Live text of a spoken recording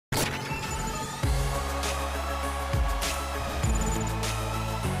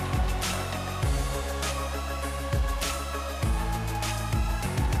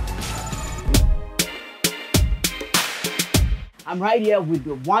I'm right here with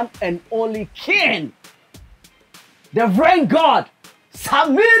the one and only king, the rain god,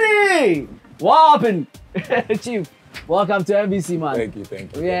 Samini. What happened? Chief, welcome to MVC, man.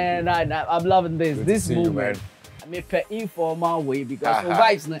 Thank you. Yeah, I'm loving this. Good this to see movement. you, man. I mean, per informal way because for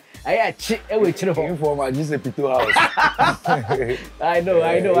vibes, I informal, just a pito house. I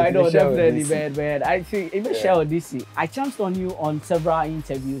know, definitely, man. I think even share this. I chanced on you on several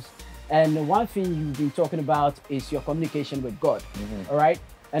interviews, and one thing you've been talking about is your communication with God. All right,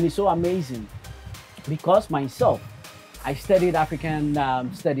 and it's so amazing because myself, I studied African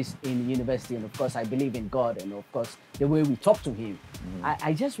studies in university, and of course, I believe in God, and of course, the way we talk to Him.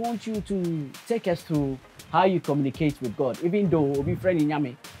 I just want you to take us through how you communicate with God, even though we friend in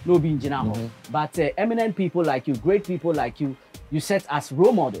Yami, no be in Jinaho. But eminent people like you, great people like you set as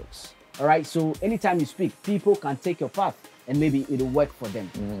role models. All right. So anytime you speak, people can take your path, and maybe it'll work for them.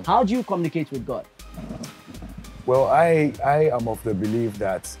 How do you communicate with God? Well, I am of the belief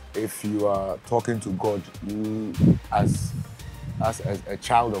that if you are talking to God, you as a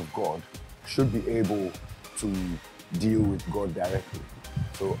child of God should be able to deal with God directly.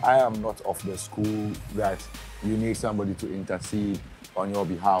 So I am not of the school that you need somebody to intercede on your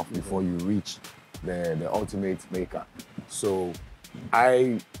behalf before you reach the ultimate maker. So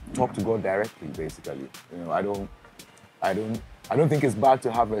I talk to God directly, basically. You know, I don't think it's bad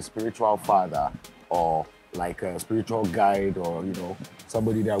to have a spiritual father or like a spiritual guide, or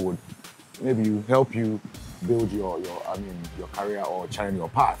somebody that would maybe help you build your career or channel your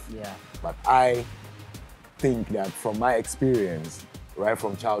path. Yeah. But I think that from my experience, right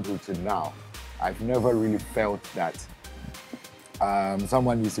from childhood to now, I've never really felt that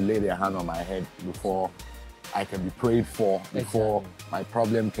someone needs to lay their hand on my head before I can be prayed for, before my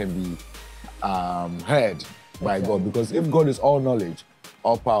problem can be heard by God. Because if God is all knowledge,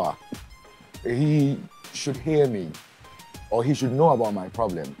 all power, He should hear me, or He should know about my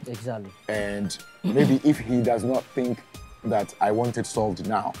problem. Exactly. And maybe if He does not think that I want it solved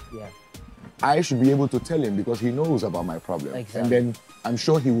now, I should be able to tell Him because He knows about my problem. Exactly. And then I'm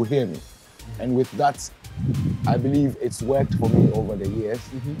sure He will hear me. And with that, I believe it's worked for me over the years,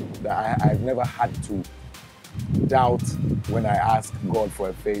 that I've never had to doubt when I ask God for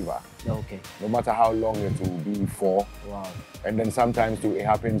a favor. Okay. No matter how long it will be for. Wow. And then sometimes too, it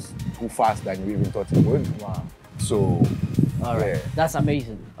happens too fast than you even thought it would. Wow. So, all right. That's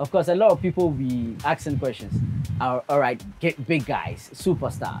amazing. Of course, a lot of people will be asking questions. All right, get big guys,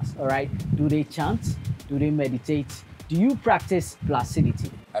 superstars. All right. Do they chant? Do they meditate? Do you practice placidity?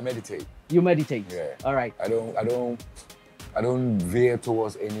 I meditate. You meditate? Yeah. All right. I don't veer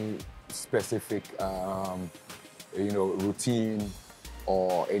towards any specific routine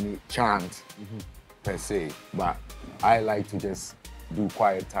or any chant per se, but I like to just do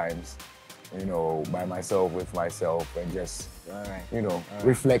quiet times, by myself, with myself, and just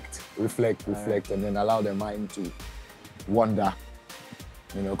reflect, and then allow the mind to wander,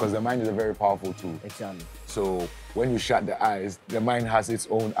 because the mind is a very powerful tool. Exactly. So when you shut the eyes, the mind has its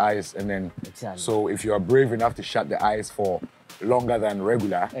own eyes, and then so if you are brave enough to shut the eyes for longer than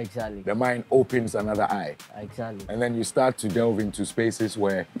regular, the mind opens another eye. Exactly. And then you start to delve into spaces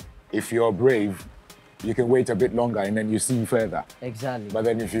where if you're brave, you can wait a bit longer and then you see further. Exactly. But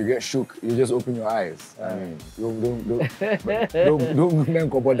then if you get shook, you just open your eyes. I mean, don't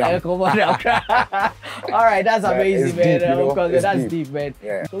go down. All right, that's amazing, man. Deep, of course, that's deep. deep, man.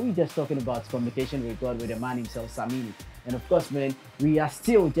 Yeah. So we're just talking about communication with God, with the man himself, Samini. And of course, man, we are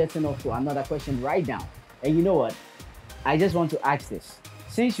still jetting off to another question right now. And you know what? I just want to ask this.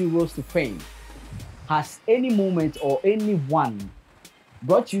 Since you rose to fame, has any moment or anyone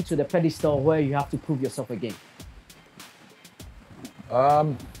brought you to the pedestal where you have to prove yourself again?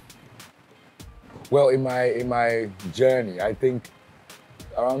 Well, in my journey, I think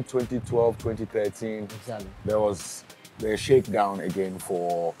around 2012, 2013, there was the shakedown again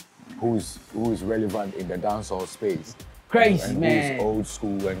for who's relevant in the dancehall space. Crazy, and man. Who's old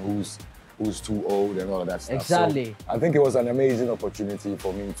school and who's too old and all of that stuff. Exactly. So I think it was an amazing opportunity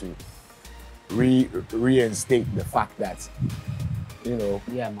for me to reinstate the fact that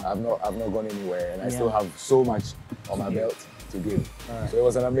I've not gone anywhere, and I still have so much on my belt to give. So it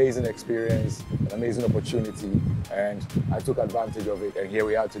was an amazing experience, an amazing opportunity, and I took advantage of it. And here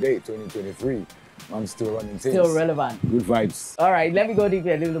we are today, 2023. I'm still running things. Still relevant. Good vibes. All right, let me go deep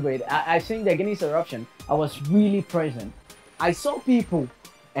a little bit. I think the Guinness eruption, I was really present. I saw people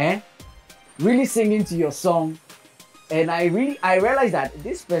really singing to your song, and I realized that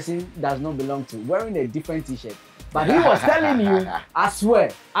this person does not belong to wearing a different t-shirt. But he was telling you, I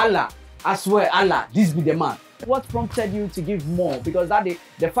swear, Allah, this be the man. What prompted you to give more? Because that day,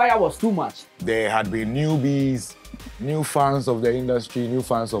 the fire was too much. There had been newbies new fans of the industry, new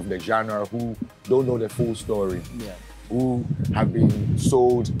fans of the genre who don't know the full story. Yeah. Who have been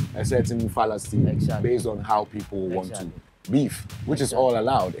sold a certain fallacy based on how people want to beef, which is all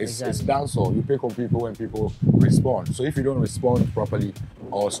allowed. It's dancehall. You pick on people when people respond. So if you don't respond properly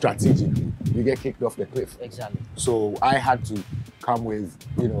or strategically, you get kicked off the cliff. Exactly. So I had to come with,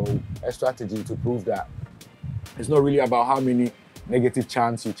 you know, a strategy to prove that it's not really about how many negative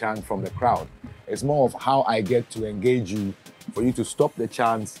chants you chant from the crowd. It's more of how I get to engage you for you to stop the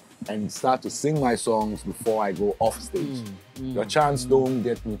chants and start to sing my songs before I go off stage. Your chants don't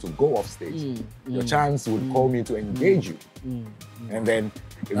get me to go off stage. Your chants would call me to engage you. And then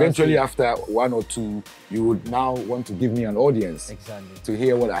eventually after one or two, you would now want to give me an audience to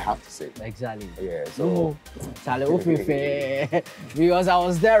hear what I have to say. Exactly. Yeah, so... because I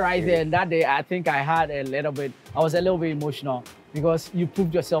was there right there, and that day I think I was a little bit emotional because you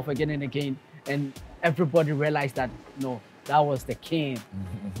proved yourself again and again, and everybody realized that, no, that was the king.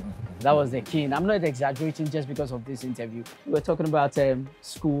 That was the king. I'm not exaggerating just because of this interview. We were talking about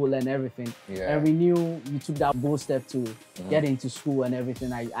school and everything. Yeah. And we knew you took that bold step to get into school and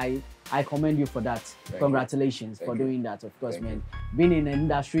everything. I commend you for that. Congratulations for doing that, of course, man. Being in the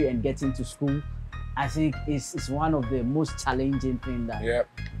industry and getting to school, I think is one of the most challenging things that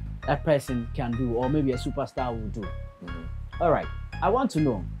a person can do, or maybe a superstar will do. All right, I want to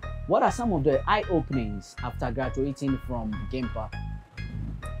know, what are some of the eye-openings after graduating from GIMPA?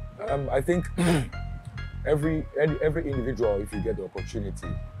 I think every individual, if you get the opportunity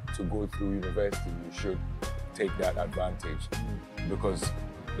to go through university, you should take that advantage, because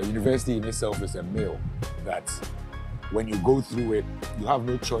the university in itself is a mill that when you go through it, you have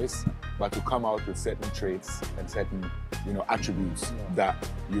no choice but to come out with certain traits and certain, you know, attributes that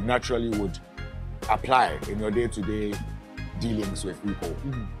you naturally would apply in your day-to-day dealings with people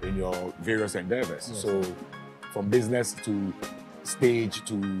in your various endeavors. So from business to stage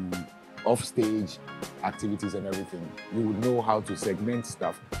to off-stage activities and everything, you would know how to segment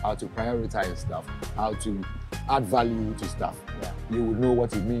stuff, how to prioritize stuff, how to add value to stuff. You would know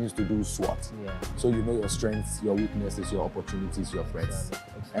what it means to do SWOT. So you know your strengths, your weaknesses, your opportunities, your threats.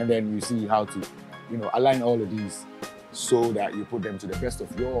 And then you see how to, you know, align all of these so that you put them to the best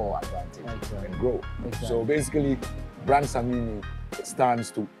of your advantage and grow. So basically, Brand Samini stands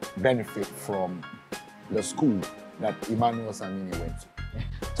to benefit from the school that Emmanuel Samini went to.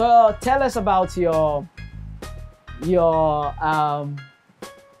 So tell us about your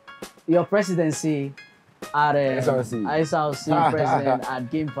presidency at SRC president at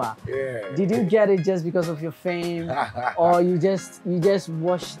GIMPA. Did you get it just because of your fame, or you just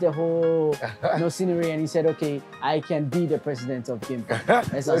watched the whole scenery and you said, okay, I can be the president of GIMPA?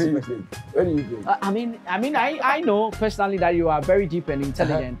 What do you think? I know personally that you are very deep and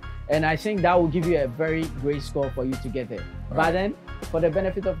intelligent, and I think that will give you a very great score for you to get there. But then, for the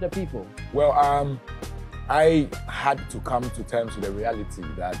benefit of the people. Well, I had to come to terms with the reality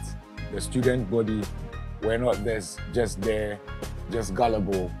that the student body were not just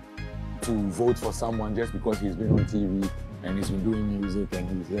gullible to vote for someone just because he's been on TV and he's been doing music and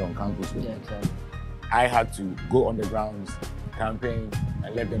he's here on campus with me. I had to go on the grounds, campaign,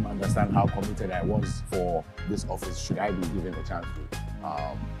 and let them understand how committed I was for this office should I be given the chance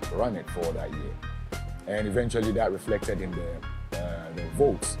to run it for that year. And eventually that reflected in the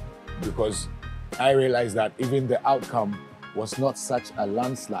votes, because I realized that even the outcome was not such a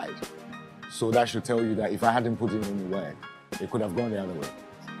landslide. So that should tell you that if I hadn't put in any work, it could have gone the other way.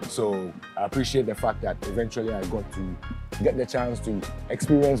 So I appreciate the fact that eventually I got to get the chance to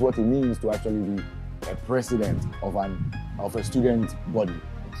experience what it means to actually be a president of a student body.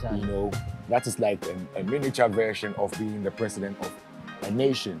 You know, that is like a miniature version of being the president of a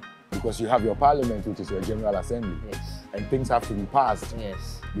nation, because you have your parliament, which is your general assembly, and things have to be passed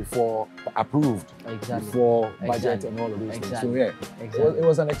before approved, before budget and all of these things. So it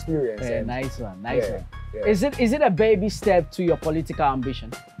was an experience. Nice one. Is it a baby step to your political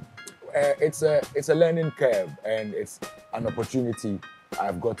ambition? It's a learning curve, and it's an opportunity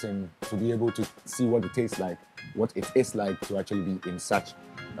I've gotten to be able to see what it tastes like, what it is like to actually be in such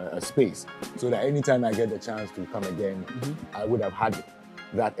a space, so that anytime I get the chance to come again, I would have had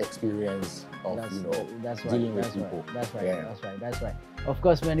that experience of dealing with people. That's right. Of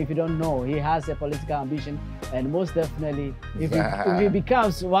course, man, if you don't know, he has a political ambition, and most definitely, if he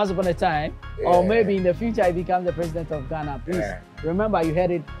becomes once upon a time, or maybe in the future, he becomes the president of Ghana, please remember you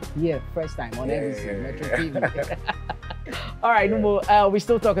heard it here first time on Mvc Metro TV. All right, Numo, we're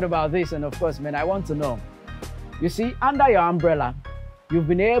still talking about this, and of course, man, I want to know. You see, under your umbrella, you've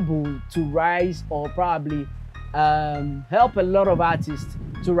been able to rise, or probably help a lot of artists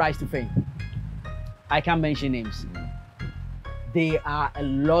to rise to fame. I can't mention names. There are a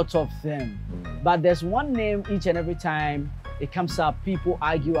lot of them. But there's one name each and every time it comes up, people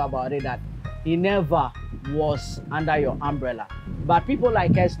argue about it that he never was under your umbrella. But people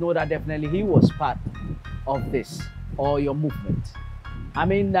like us know that definitely he was part of this or your movement. I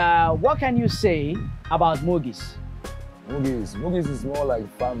mean, what can you say about Mugis? Mugis is more like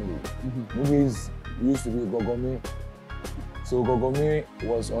family. Mugis used to be Gogomi. So Gogomi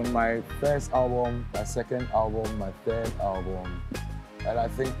was on my first album, my second album, my third album, and I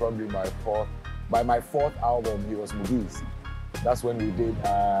think probably my fourth. By my fourth album, he was Mugis. That's when we did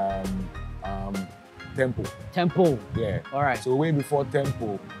Tempo. Tempo. Yeah. All right. So way before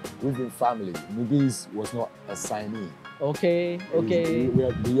Tempo, we've been family. Mugis was not a signee. Okay.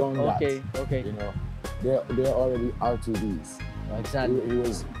 We're beyond that. Okay. You know, they're already R2Bs. Exactly. He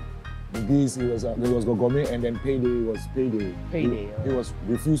was Mugis, he was Gogomi, and then Payday was Payday. He was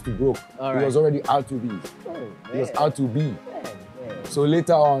Refused to Broke. All he right. was already R2Bs. He was R2B. So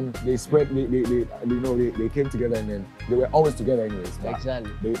later on, they spread. They came together, and then they were always together anyways.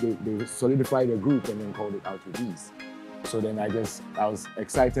 Exactly. They solidified a group and then called it R2Bs. So then I was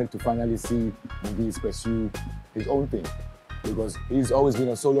excited to finally see Mugis pursue his own thing, because he's always been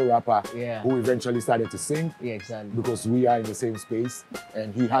a solo rapper who eventually started to sing. Yeah, exactly. Because we are in the same space,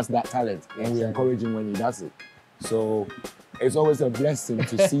 and he has that talent, and we encourage him when he does it. So it's always a blessing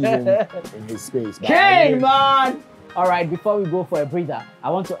to see him in his space. Okay, man! All right, before we go for a breather, I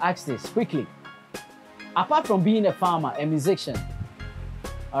want to ask this quickly. Apart from being a farmer, a musician,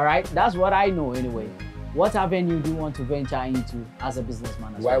 all right, that's what I know anyway. What avenue do you want to venture into as a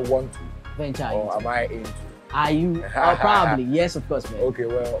businessman? Do I want to? Venture or into? am I into? Are you? Probably, yes, of course, man. Okay,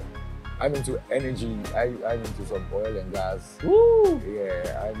 well, I'm into energy. I'm into some oil and gas. Woo!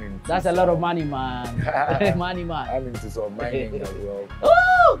 Yeah, I'm into. That's a lot of money, man. Money, man. I'm into some mining as well. Woo!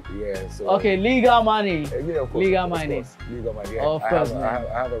 Yeah, so. Okay, legal money. Yeah, of course. Legal mining. Legal money. Yeah. Of course, I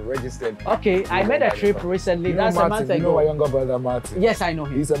have a registered. Okay, I made a trip recently. You know That's Martin, a month ago. You know my younger brother Martin? Yes, I know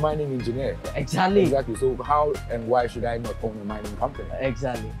him. He's a mining engineer. Exactly. Exactly. So how and why should I not own a mining company?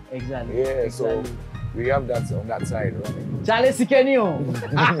 Exactly. Yeah, so we have that on that side running. Charlie Sikenio.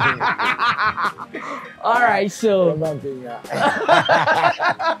 All right, so.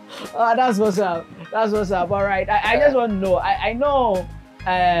 That's what's up. That's what's up. All right. I just want to know. I know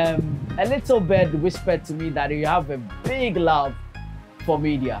a little bit whispered to me that you have a big love for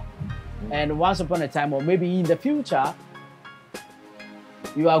media. And once upon a time, or maybe in the future,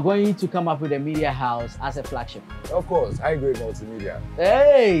 you are going to come up with a media house as a flagship. Of course, high grade multimedia.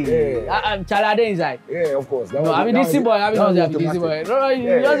 Hey, I'm Chalade inside. Yeah, of course. No, I mean DC boy. I mean not DC boy. No,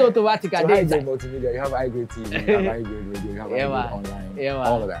 you just automatic. So high grade multimedia. You have high grade TV. You have high grade radio. You have high grade online.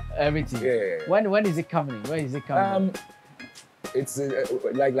 All of that. Everything. Yeah. When is it coming? When is it coming? It's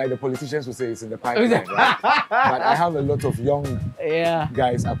like the politicians would say, it's in the pipeline, right? But I have a lot of young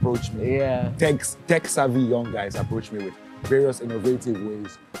guys approach me. Yeah. Tech savvy young guys approach me with various innovative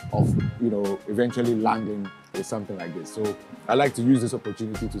ways of, eventually landing with something like this. So I like to use this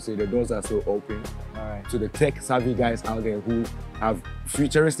opportunity to say the doors are still open to the tech savvy guys out there who have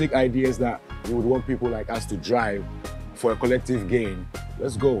futuristic ideas that we would want people like us to drive for a collective gain.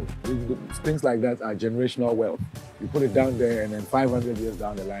 Let's go. Things like that are generational wealth. You put it down there, and then 500 years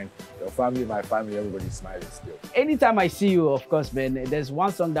down the line, your family, my family, everybody's smiling still. Anytime I see you, of course, man, there's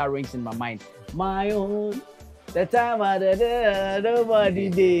one song that rings in my mind. My own. The time of the day, nobody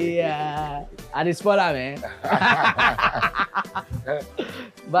there. And it's for that, man.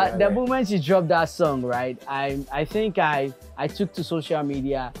 But the moment you dropped that song, right, I think I took to social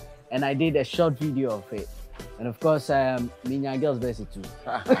media and I did a short video of it. And of course, Minya Girls Bless It too.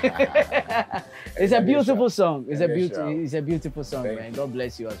 It's a beautiful song. It's a beautiful song, man. God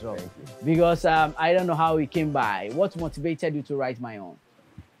bless you as well. Because I don't know how it came by. What motivated you to write My Own?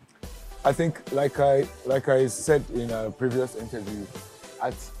 I think, like I said in a previous interview,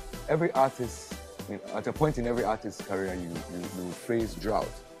 at every artist, at a point in every artist's career, you face drought.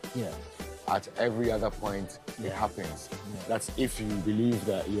 Yeah. At every other point, it happens. That's if you believe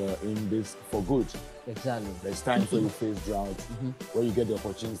that you're in this for good. Exactly. There's times where you face drought, where you get the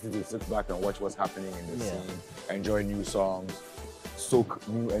opportunity to sit back and watch what's happening in the scene, enjoy new songs, soak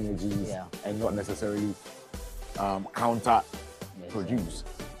new energies, and not necessarily counter produce.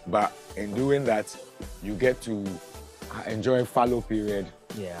 But in doing that, you get to enjoy fallow period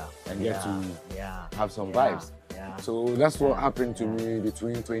and get to have some vibes. So that's what happened to me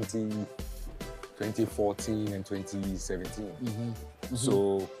between 2014 and 2017.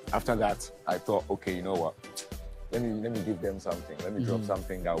 So after that, I thought, okay, you know what? Let me give them something. Let me drop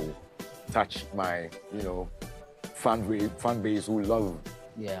something that will touch my, fan base who love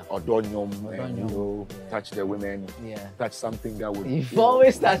Odonyum, and you know, touch the women, touch something that would. You've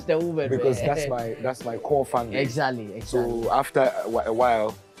always touched the woman, because that's my core fan base. Exactly. So after a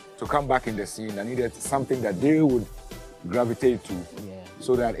while, to come back in the scene, I needed something that they would gravitate to,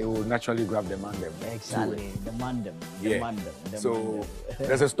 so that it will naturally grab the mandem. Exactly, the mandem. So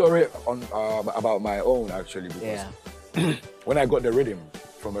there's a story on about my own actually, because when I got the rhythm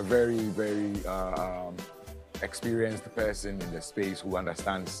from a very, very experienced person in the space who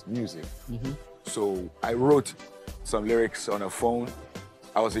understands music. So I wrote some lyrics on a phone.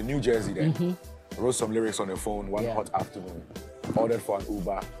 I was in New Jersey then. I wrote some lyrics on the phone one hot afternoon. Ordered for an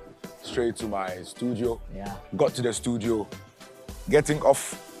Uber, straight to my studio. Got to the studio, getting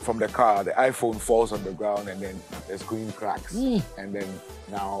off from the car, the iPhone falls on the ground and then the screen cracks. And then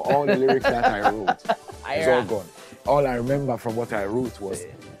now all the lyrics that I wrote is all gone. All I remember from what I wrote was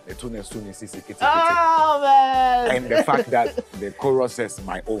the tune oh man! And the fact that the chorus says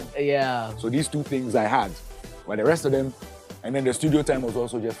my own. So these two things I had, but the rest of them, and then the studio time was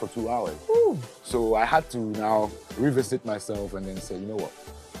also just for 2 hours. So I had to now revisit myself and then say, you know what?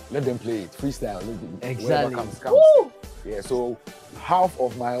 Let them play it, freestyle, whatever comes. Yeah, so half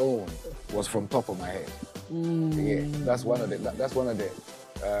of my own was from top of my head. Yeah, that's one of the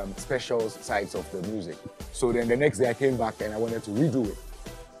special sides of the music. So then the next day I came back and I wanted to redo it.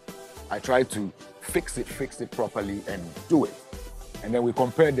 I tried to fix it properly and do it. And then we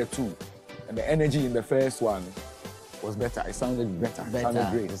compared the two. And the energy in the first one was better. It sounded better. It sounded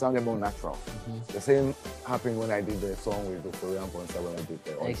great. It sounded more natural. The same happened when I did the song with the Korean Ponsa when I did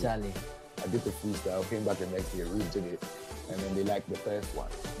the audio. Exactly. I did the freestyle, came back the next day, redid it, and then they liked the first one.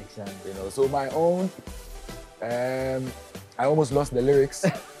 Exactly. You know, so my own, I almost lost the lyrics.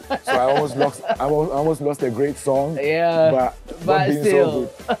 So I almost lost a great song. Yeah. But being still.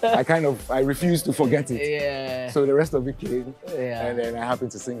 so good, I refused to forget it. Yeah. So the rest of it came, and then I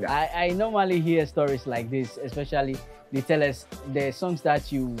happened to sing that. I normally hear stories like this, especially they tell us the songs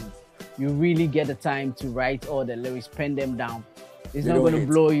that you really get the time to write all the lyrics, pen them down. It's not going to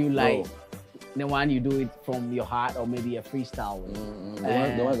blow you like the one you do it from your heart or maybe a freestyle.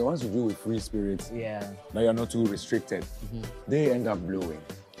 The ones you do with free spirits, now you're not too restricted, they end up blowing.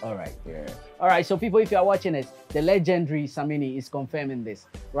 All right. Yeah. All right, so people, if you are watching this, the legendary Samini is confirming this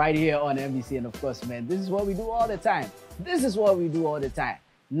right here on MVC. And of course, man, this is what we do all the time. This is what we do all the time.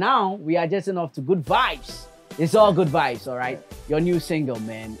 Now, we are just enough to good vibes. It's all good vibes, all right? Your new single,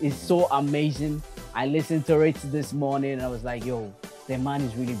 man, is so amazing. I listened to it this morning and I was like, yo, the man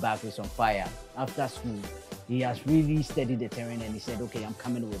is really back with some fire. After school, he has really studied the terrain and he said, okay, I'm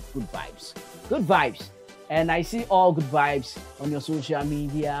coming with good vibes. Good vibes. And I see all good vibes on your social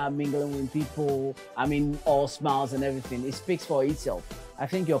media, mingling with people. I mean, all smiles and everything. It speaks for itself. I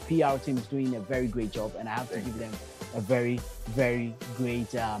think your PR team is doing a very great job, and I have to give them a very, very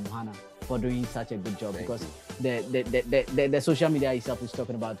great honor for doing such a good job. Because the social media itself is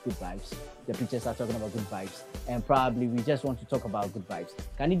talking about good vibes. The pictures are talking about good vibes. And probably we just want to talk about good vibes.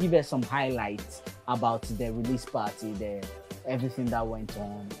 Can you give us some highlights about the release party, everything that went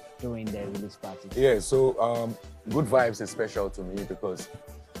on during the release party? Yeah, so Good Vibes is special to me because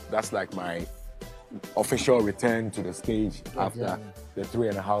that's like my official return to the stage after the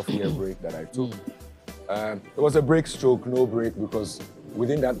 3.5-year break that I took. It was a break stroke, no break, because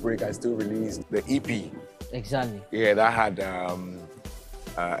within that break I still released the EP. Exactly. Yeah, that had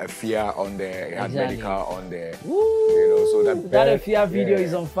a fear on there, it had medical on there. Woo! You know, so that fear video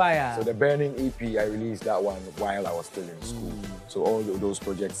is on fire. So the Burning EP, I released that one while I was still in school. So all those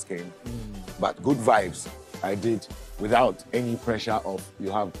projects came. But Good Vibes, I did without any pressure of you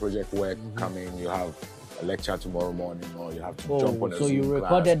have project work coming, you have a lecture tomorrow morning, or you have to jump on a So Zoom you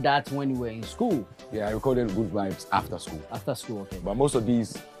recorded that when you were in school? Yeah, I recorded Good Vibes after school. After school, okay. But most of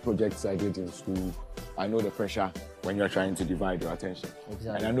these projects I did in school, I know the pressure when you're trying to divide your attention.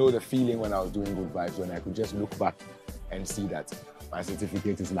 Exactly. And I know the feeling when I was doing Good Vibes, when I could just look back and see that my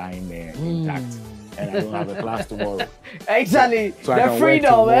certificate is lying there intact and I don't have a class tomorrow. Exactly. So the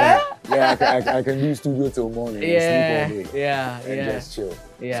freedom, eh? Yeah, I can do studio till morning and sleep all day. And just chill.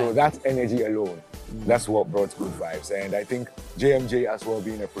 So that energy alone, that's what brought Good Vibes. And I think JMJ as well,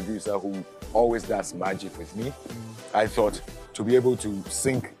 being a producer who always does magic with me, I thought to be able to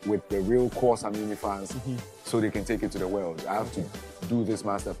sync with the real core Samini fans so they can take it to the world, I have to do this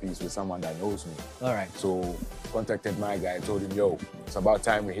masterpiece with someone that knows me. All right. So contacted my guy, told him, yo, it's about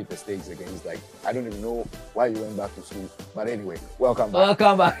time we hit the stage again. He's like, I don't even know why you went back to school. But anyway, welcome back.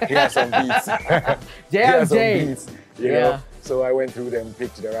 Welcome back. He has some beats. JMJ. He has some beats, you know? So I went through them,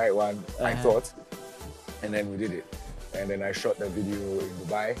 picked the right one, I thought, and then we did it. And then I shot the video in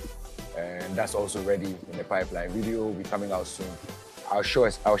Dubai, and that's also ready in the pipeline. Video will be coming out soon. I'll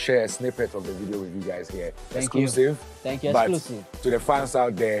share a snippet of the video with you guys here. Exclusive. Thank you. Exclusive. But to the fans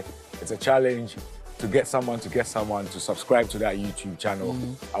out there, it's a challenge to get someone to subscribe to that YouTube channel.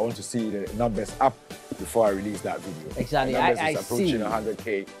 I want to see the numbers up before I release that video. Exactly. The numbers I is approaching see.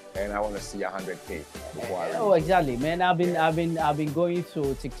 100K, and I want to see 100K before I release. Oh, exactly, man. I've been going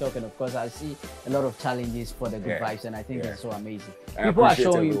through TikTok, and of course I see a lot of challenges for the good vibes, and I think it's so amazing. People are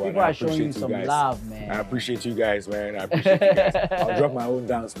showing you some love, man. I appreciate you guys, man. I appreciate you guys. I'll drop my own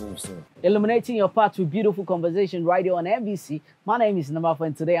dance moves soon. Illuminating your path with beautiful conversation right here on MVC. My name is Namafa,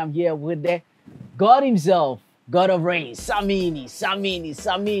 and today I'm here with the God himself, God of Rain, Samini.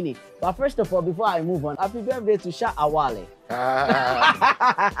 But first of all, before I move on, happy birthday to Sha Awale.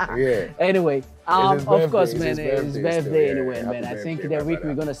 Yeah. Anyway, of course, man, it's his birthday still, anyway, man. I think the week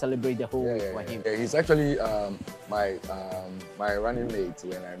we're gonna celebrate the whole week for him. Yeah, he's actually my running mate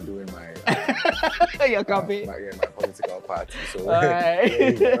when I'm doing my your campaign. my political party. So Right.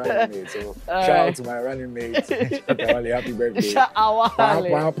 he's my running mate. So shout out to my running mate. Happy birthday. Sha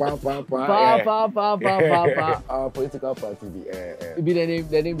Awale. Our political party Be the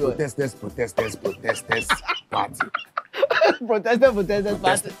name. protesters party. Protesters party.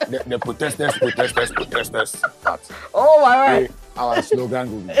 The protesters party. Oh my God. Our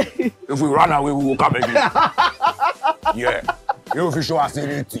slogan will be, if we run away, we will come again. Yeah. You if you show us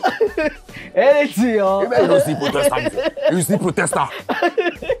anything. Anything, yo. You don't see protester. You see protester.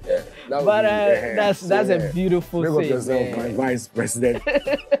 But that's a beautiful thing. Make up yourself, my vice president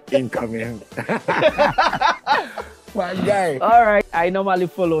incoming. My guy. All right. I normally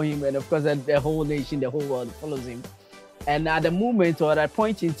follow him, and of course, the whole nation, the whole world follows him. And at the moment or at that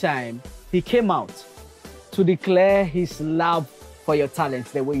point in time, he came out to declare his love for your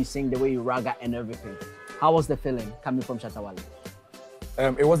talents, the way you sing, the way you raga and everything. How was the feeling coming from Shatawale?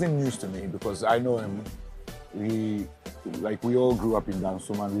 It wasn't news to me because I know him. We all grew up in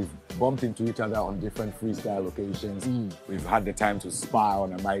Dancehall, and we've bumped into each other on different freestyle occasions. We've had the time to spar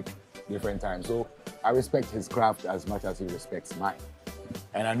on a mic different times. So I respect his craft as much as he respects mine.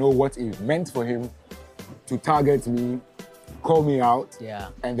 And I know what it meant for him to target me, call me out,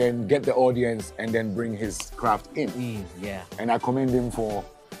 and then get the audience and then bring his craft in. And I commend him for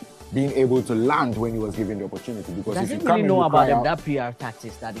being able to land when he was given the opportunity. Because does if he you really know about out, that PR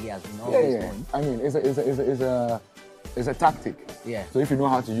tactics that he has been always doing? I mean, it's a tactic. So if you know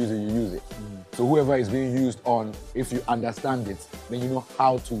how to use it, you use it. So whoever is being used on, if you understand it, then you know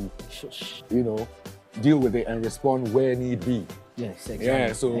how to, deal with it and respond where need be. Yes, exactly.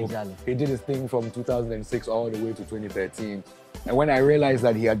 Yeah, so he did his thing from 2006 all the way to 2013. And when I realized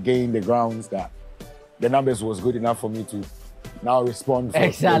that he had gained the grounds, that the numbers was good enough for me to now respond.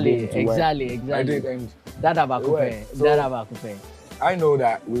 Exactly. I did, and that I know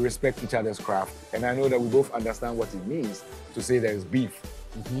that we respect each other's craft, and I know that we both understand what it means to say there's beef.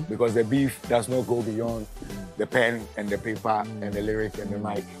 Because the beef does not go beyond the pen and the paper and the lyric and the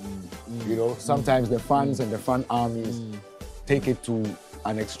mic. Sometimes the fans and the fan armies take it to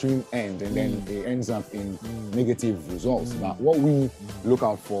an extreme end, and then it ends up in negative results. But what we look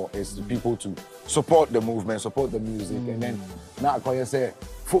out for is the people to support the movement, support the music, and then now I say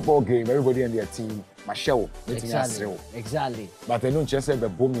football game, everybody in their team, my show. Exactly. But they don't just say the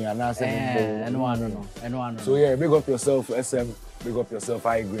booming and I say So yeah, big up yourself, SM. Big up yourself,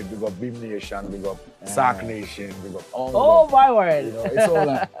 High Grade, big up Beam Nation, big up Sark Nation, big up all of them. My word. It's all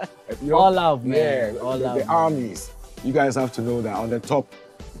like, all love, man. Yeah, all love. The armies. You guys have to know that on the top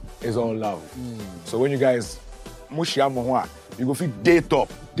is all love. So when you guys you go feel day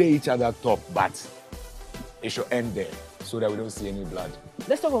top, day each other top, but it should end there so that we don't see any blood.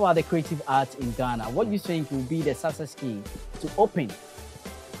 Let's talk about the creative art in Ghana. What do you think will be the success key to open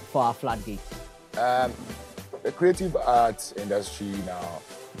for our floodgate? The creative arts industry now,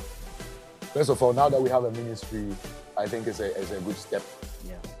 first of all, now that we have a ministry, I think it's a good step.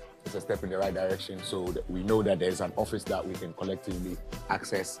 It's a step in the right direction, so that we know that there's an office that we can collectively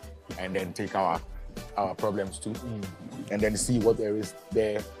access and then take our problems to, and then see what there is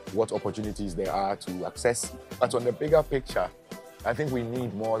there, what opportunities there are to access. But on the bigger picture, I think we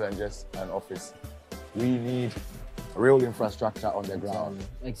need more than just an office. We need real infrastructure on the ground.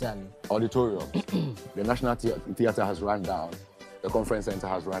 Exactly. Auditorium. The National Theatre has run down. The Conference Center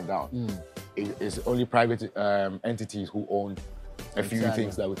has run down. It's only private entities who own a few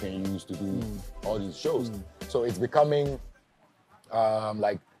things that we can use to do all these shows. So it's becoming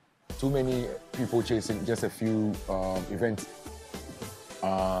like too many people chasing just a few event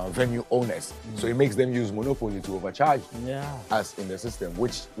venue owners. So it makes them use monopoly to overcharge us in the system,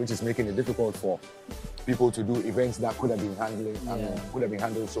 which is making it difficult for people to do events that could have been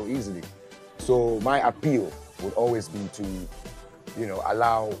handled so easily. So my appeal would always be to you know,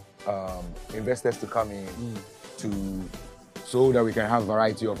 allow investors to come in so that we can have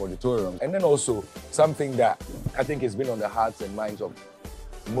variety of auditoriums. And then also something that I think has been on the hearts and minds of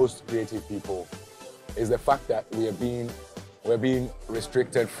most creative people is the fact that we're being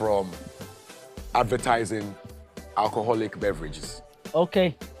restricted from advertising alcoholic beverages.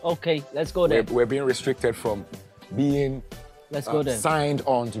 Okay, let's go there. We're being restricted from being Let's go there. Signed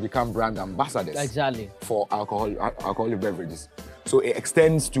on to become brand ambassadors. Exactly. For alcoholic beverages. So it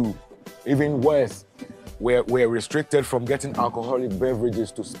extends to even worse. We're restricted from getting alcoholic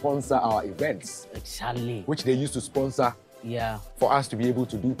beverages to sponsor our events. Exactly. Which they used to sponsor. Yeah. For us to be able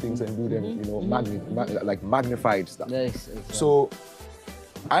to do things and do them, you know, like magnified stuff. Yes, exactly. So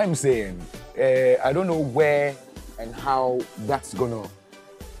I'm saying, I don't know where and how that's gonna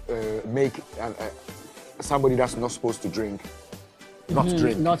make somebody that's not supposed to drink not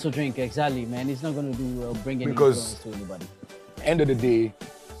drink. Not to drink, exactly, man. It's not gonna do bring any influence to anybody. End of the day,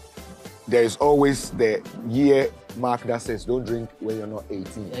 there is always the year mark that says don't drink when you're not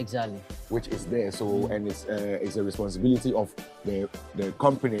 18. Exactly. Which is there. So and it's a responsibility of the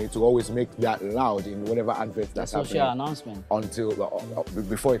company to always make that loud in whatever advert that's happening. Social announcement. Until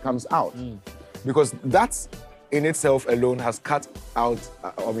before it comes out. Because that's in itself alone has cut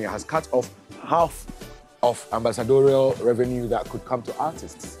off half of ambassadorial revenue that could come to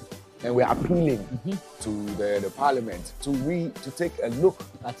artists. And we're appealing to the parliament to take a look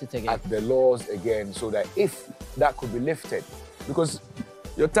at the laws again so that if that could be lifted, because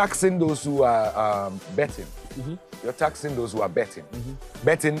you're taxing those who are betting. You're taxing those who are betting.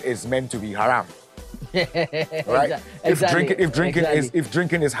 Betting is meant to be haram. Right? If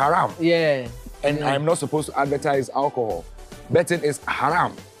drinking is haram. Yeah. And I'm not supposed to advertise alcohol. Betting is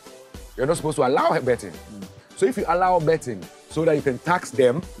haram. You're not supposed to allow betting. So if you allow betting so that you can tax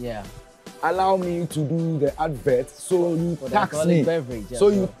them, allow me to do the advert so you tax me. So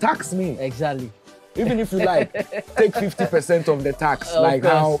you tax me. Exactly. Even if you like, take 50% of the tax, like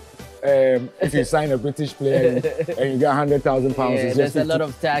how if you sign a British player and you get £100,000, it's there's a lot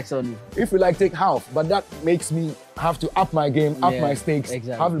of tax on you. If you like, take half, but that makes me have to up my game, up my stakes,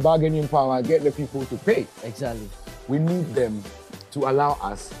 have the bargaining power, get the people to pay. Exactly. We need them to allow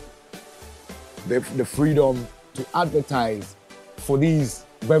us the freedom to advertise for these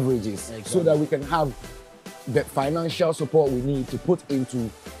beverages so that we can have the financial support we need to put into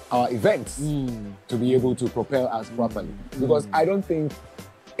our events to be able to propel us properly. Because I don't think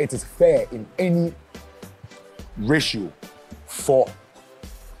it is fair in any ratio for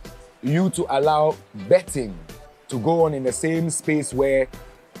you to allow betting to go on in the same space where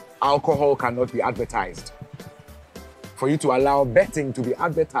alcohol cannot be advertised. For you to allow betting to be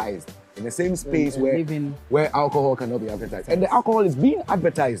advertised in the same space where alcohol cannot be advertised. And the alcohol is being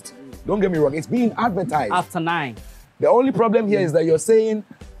advertised. Don't get me wrong, it's being advertised. After 9. The only problem here is that you're saying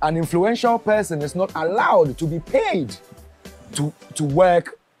an influential person is not allowed to be paid to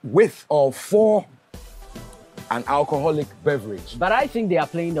work with or for an alcoholic beverage. But I think they are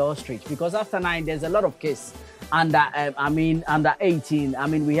playing the ostrich because after 9, there's a lot of kids under 18. I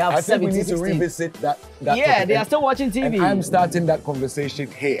mean, we have 17, I think we need 16. to revisit that yeah, they are still watching TV. And I'm starting that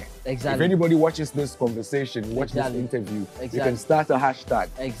conversation here. Exactly. If anybody watches this conversation, watch this interview, you can start a hashtag.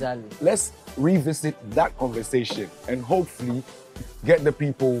 Exactly. Let's revisit that conversation and hopefully get the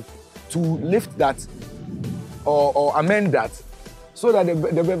people to lift that or amend that so that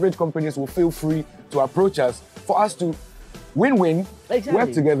the beverage companies will feel free to approach us for us to win-win,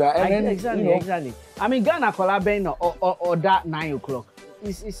 work together, and then exactly. I mean, Ghana collabing or that 9 o'clock.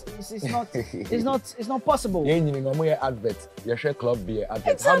 It's not possible. Advert. Club beer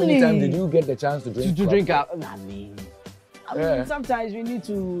advert. How many times did you get the chance to drink? To drink out. I mean, sometimes we need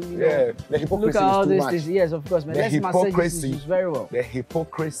to the hypocrisy look at all is too much. Yes, of course, man. The hypocrisy is very well. The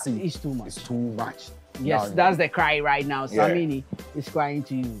hypocrisy is too much. It's too much. Yes, that's the cry right now. Samini is crying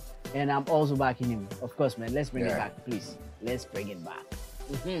to you, and I'm also backing him. Of course, man. Let's bring it back, please. Let's bring it back.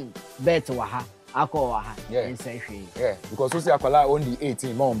 Bet waha, alcohol waha. Yeah, because we say Akwala only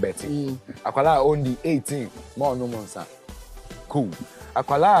 18, more on betting. Akwala only 18, more no monsa. Cool.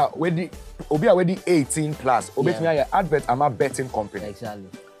 Akwala Obi already 18 plus. Obi to me advert am a betting company. Exactly.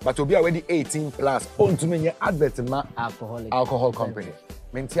 But Obi already 18 plus. On to me advert ma alcohol company.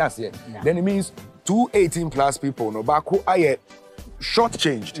 Mentias here. Then it means 2 18 plus people no back who are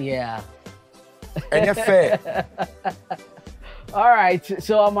shortchanged. Yeah. And you're fair. All right,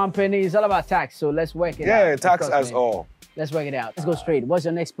 so I'm Penny. It's all about tax. So let's work it out. Yeah, tax as all. Let's work it out. Let's go straight. What's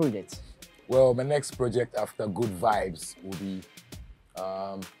your next project? Well, my next project after Good Vibes will be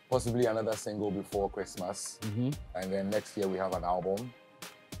possibly another single before Christmas. And then next year we have an album.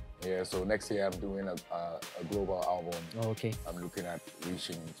 Yeah, so next year I'm doing a global album. Okay. I'm looking at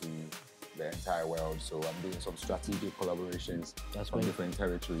reaching to the entire world. So I'm doing some strategic collaborations from different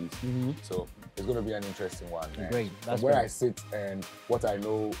territories. So it's going to be an interesting one. Great. That's where I sit and what I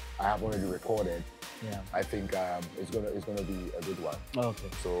know I have already recorded. Yeah. I think it's gonna be a good one. Okay.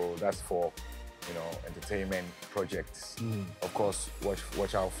 So that's for entertainment projects. Of course,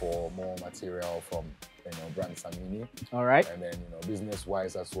 watch out for more material from brand Samini. All right. And then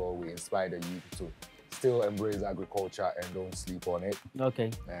business-wise as well, we inspire the youth to still embrace agriculture and don't sleep on it. Okay.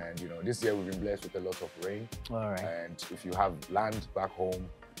 And this year we've been blessed with a lot of rain. All right. And if you have land back home,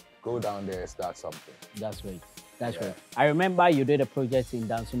 go down there and start something. That's right. That's right. I remember you did a project in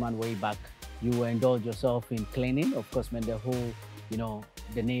Dancehall way back. You indulged yourself in cleaning, of course, when the whole,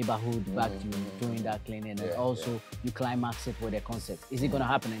 the neighborhood back to doing that cleaning, and also you climax it with a concert. Is it going to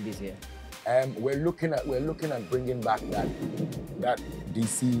happen in this year? We're looking at bringing back that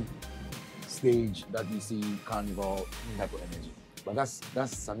DC stage, that DC carnival type of energy. But that's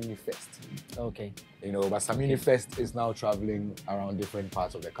Samini Fest. Okay. But Samini Fest is now traveling around different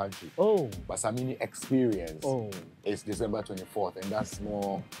parts of the country. Oh. But Samini Experience is December 24th, and that's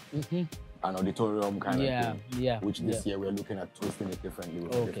more an auditorium kind of thing. Yeah. Which this year we're looking at twisting it differently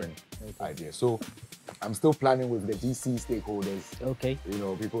with different ideas. So I'm still planning with the DC stakeholders. Okay.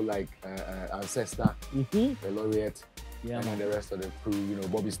 People like Ancestor, the Laureate, and then the rest of the crew.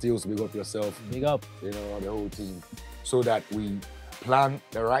 Bobby Steels, big up yourself. Big up. The whole team. So that we plan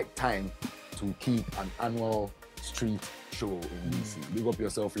the right time to keep an annual street show in DC. Big up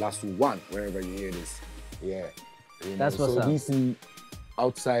yourself, last one, wherever you hear this. Yeah. That's what's up. So DC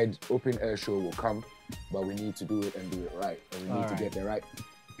outside open air show will come, but we need to do it and do it right. And we need to get the right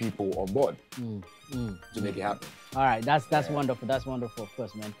people on board to make it happen. All right, that's wonderful. That's wonderful, of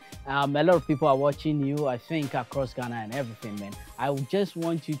course, man. A lot of people are watching you, I think, across Ghana and everything, man. I just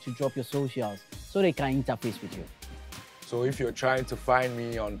want you to drop your socials so they can interface with you. So if you're trying to find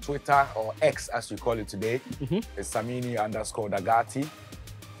me on Twitter, or X as we call it today, it's Samini_Dagati.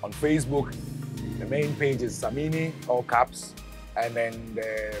 On Facebook, the main page is Samini, all caps. And then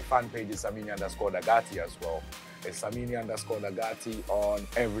the fan page is Samini_Dagati as well. It's Samini_Dagati on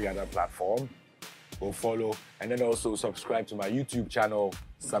every other platform. Go follow. And then also subscribe to my YouTube channel,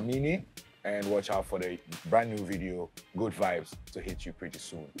 Samini. And watch out for the brand new video, Good Vibes, to hit you pretty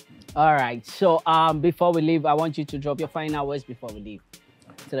soon. All right. So before we leave, I want you to drop your final words before we leave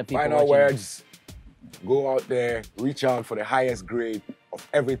to the people. Final words. Go out there, reach out for the highest grade of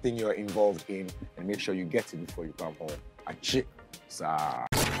everything you're involved in, and make sure you get it before you come home. Achik. Sa.